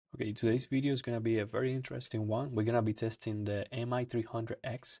Okay, today's video is going to be a very interesting one. We're going to be testing the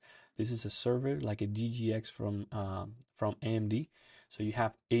MI300X. This is a server like a DGX from AMD. So you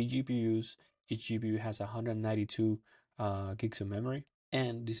have 8 GPUs. Each GPU has 192 gigs of memory.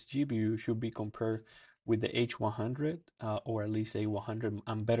 And this GPU should be compared with the H100 or at least A100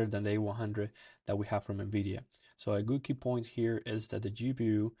 and better than the A100 that we have from NVIDIA. So a good key point here is that the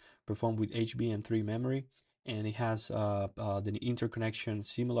GPU performed with HBM3 memory, and it has the interconnection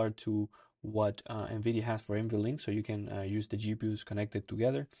similar to what NVIDIA has for NVLink, so you can use the GPUs connected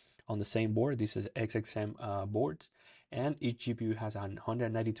together on the same board. This is XXM boards, and each GPU has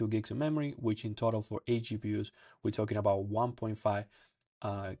 192 gigs of memory, which in total for 8 GPUs, we're talking about 1.5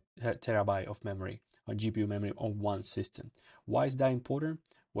 terabyte of memory or GPU memory on one system. Why is that important?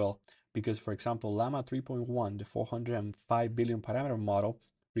 Well, because for example, Llama 3.1, the 405 billion parameter model,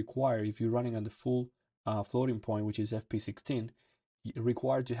 require, if you're running on the full floating point, which is FP16,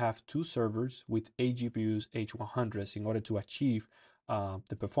 required to have 2 servers with 8 GPUs H100s in order to achieve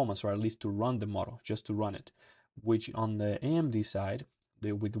the performance, or at least to run the model, just to run it. Which on the AMD side,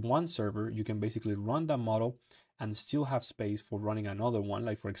 with 1 server, you can basically run that model and still have space for running another one,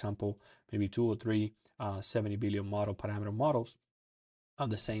 like for example, maybe 2 or 3 70 billion model parameter models on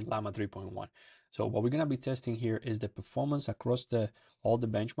the same Llama 3.1. So what we're going to be testing here is the performance across all the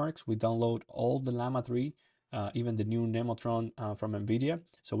benchmarks. We download all the Llama 3, even the new Nemotron from NVIDIA.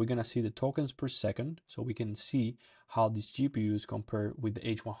 So we're going to see the tokens per second, so we can see how these GPUs compare with the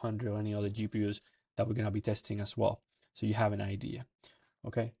H100 or any other GPUs that we're going to be testing as well, so you have an idea.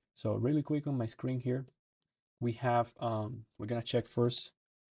 Okay, so really quick on my screen here, we have, we're going to check first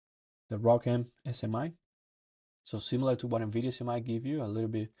the ROCm SMI. So similar to what NVIDIA SMI give you, a little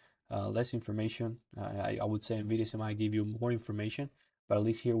bit less information. I would say NVIDIA SMI give you more information, but at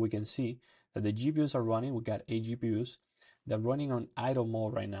least here we can see that the GPUs are running. We got 8 GPUs. They're running on idle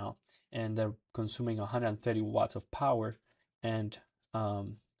mode right now, and they're consuming 130 watts of power, and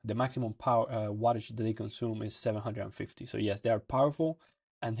the maximum power wattage that they consume is 750. So yes, they are powerful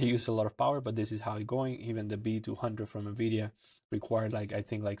and they use a lot of power, but this is how it's going. Even the B200 from NVIDIA required I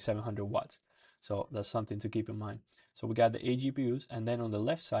think 700 watts. So that's something to keep in mind. So we got the 8 GPUs, and then on the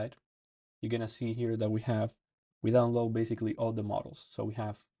left side, you're gonna see here that we download basically all the models. So we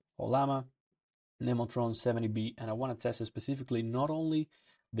have Llama, Nemotron 70B, and I want to test specifically not only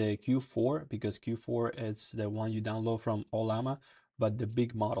the Q4, because Q4 is the one you download from Llama, but the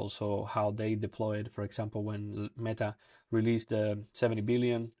big model. So how they deployed, for example, when Meta released the 70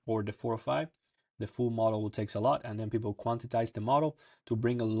 billion or the 405, the full model takes a lot, and then people quantize the model to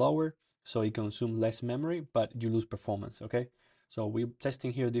bring it lower, so it consumes less memory, but you lose performance. Okay, so we're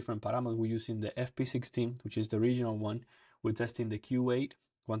testing here different parameters. We're using the FP16, which is the original one. We're testing the Q8,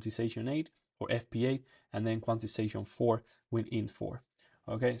 quantization 8, or FP8, and then quantization 4 with int4.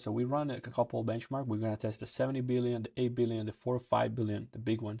 Okay, so we run a couple benchmark. We're going to test the 70 billion, the 8 billion, the 4 or 5 billion, the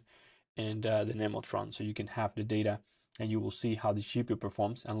big one, and the Nemotron, so you can have the data and you will see how the GPU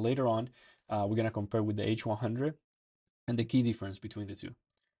performs. And later on, we're going to compare with the H100 and the key difference between the two.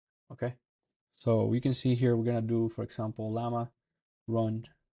 Okay, so we can see here we're going to do, for example, Llama run,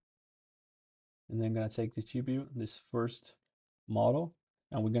 and then going to take the GPU, this first model,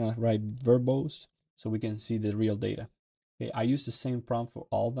 and we're going to write verbose so we can see the real data. Okay, I use the same prompt for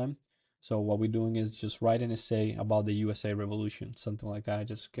all of them. So what we're doing is just write an essay about the USA Revolution, something like that. I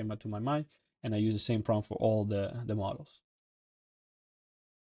just came up to my mind, and I use the same prompt for all the models.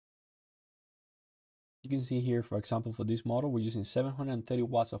 You can see here, for example, for this model, we're using 730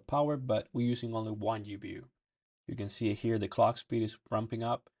 watts of power, but we're using only 1 GPU. You can see here the clock speed is ramping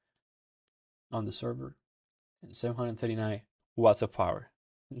up on the server, and 739 watts of power.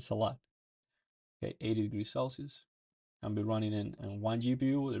 It's a lot. Okay, 80 degrees Celsius. I'll be running in 1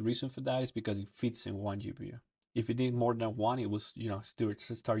 GPU. The reason for that is because it fits in 1 GPU. If it did more than 1, it was, still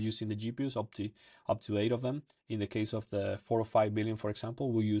start using the GPUs up to 8 of them. In the case of the 4 or 5 billion, for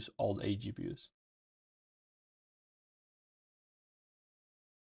example, we'll use all 8 GPUs.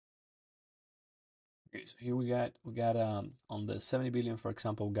 Okay, so here we got on the 70 billion, for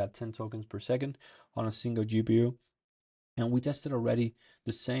example, we got 10 tokens per second on a single GPU. And we tested already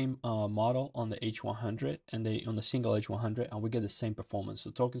the same model on the H100 and on the single H100, and we get the same performance.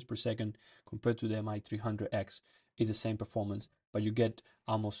 So tokens per second compared to the MI300X is the same performance, but you get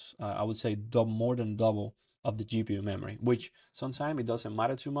almost, I would say, more than double of the GPU memory, which sometimes it doesn't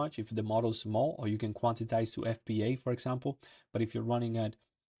matter too much if the model is small, or you can quantize to FP8, for example. But if you're running at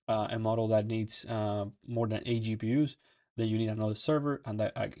a model that needs more than 8 GPUs, then you need another server, and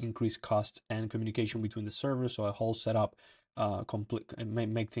that increase cost and communication between the servers. So a whole setup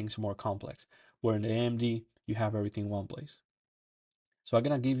make things more complex. Where in the AMD, you have everything in one place. So I'm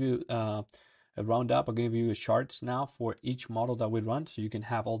gonna give you a roundup. I'm gonna give you charts now for each model that we run, so you can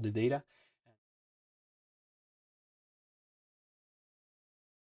have all the data.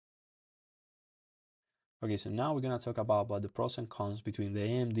 Okay, so now we're gonna talk about the pros and cons between the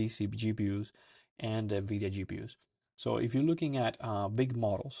AMD GPUs and the NVIDIA GPUs. So if you're looking at big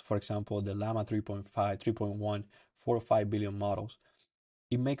models, for example, the Llama 3.5, 3.1, 4 or 5 billion models,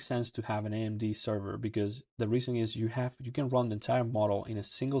 it makes sense to have an AMD server because the reason is you can run the entire model in a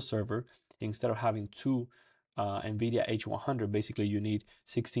single server instead of having two NVIDIA H100. Basically, you need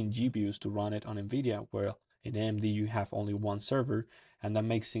 16 GPUs to run it on NVIDIA, where in AMD you have only one server, and that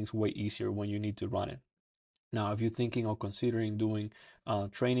makes things way easier when you need to run it. Now, if you're thinking or considering doing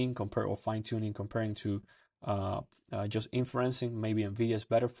training, compare or fine tuning, comparing to uh, just inferencing, maybe NVIDIA is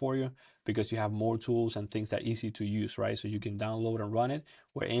better for you because you have more tools and things that are easy to use, right? So you can download and run it.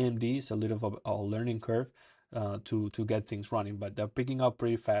 Where AMD is a little of a learning curve to get things running, but they're picking up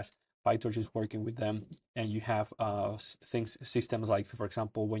pretty fast. PyTorch is working with them, and you have systems like, for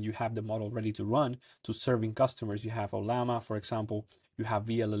example, when you have the model ready to run to serving customers, you have a Llama, for example, you have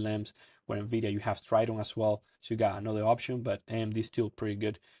VLLMs. Where NVIDIA you have Triton as well, so you got another option, but AMD is still pretty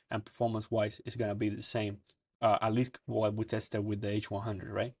good, and performance-wise, it's gonna be the same. At least what we tested with the H100,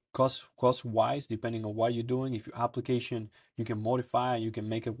 right? Cost-wise, depending on what you're doing, if your application you can modify, you can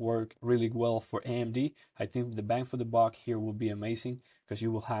make it work really well for AMD. I think the bang for the buck here will be amazing because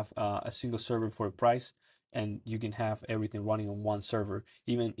you will have a single server for a price, and you can have everything running on one server,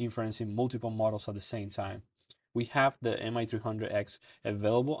 even inferencing multiple models at the same time. We have the MI300X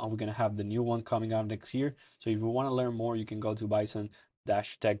available, and we're going to have the new one coming out next year. So if you want to learn more, you can go to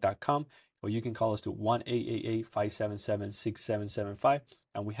bison-tech.com, or you can call us to 1-888-577-6775,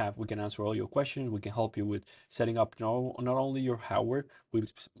 and we can answer all your questions. We can help you with setting up not only your hardware, we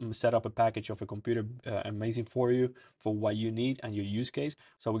set up a package of a computer amazing for you for what you need and your use case.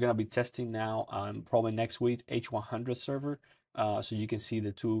 So we're going to be testing now, probably next week, H100 server, so you can see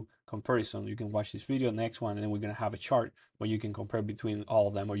the two comparison. You can watch this video, next one, and then we're gonna have a chart where you can compare between all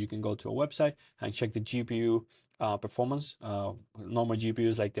of them, or you can go to a website and check the GPU performance. Normal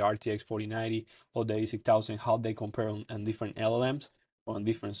GPUs like the RTX 4090 or the A6000, how they compare on different LLMs, on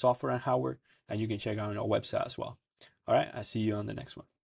different software and hardware, and you can check out on our website as well. All right, I'll see you on the next one.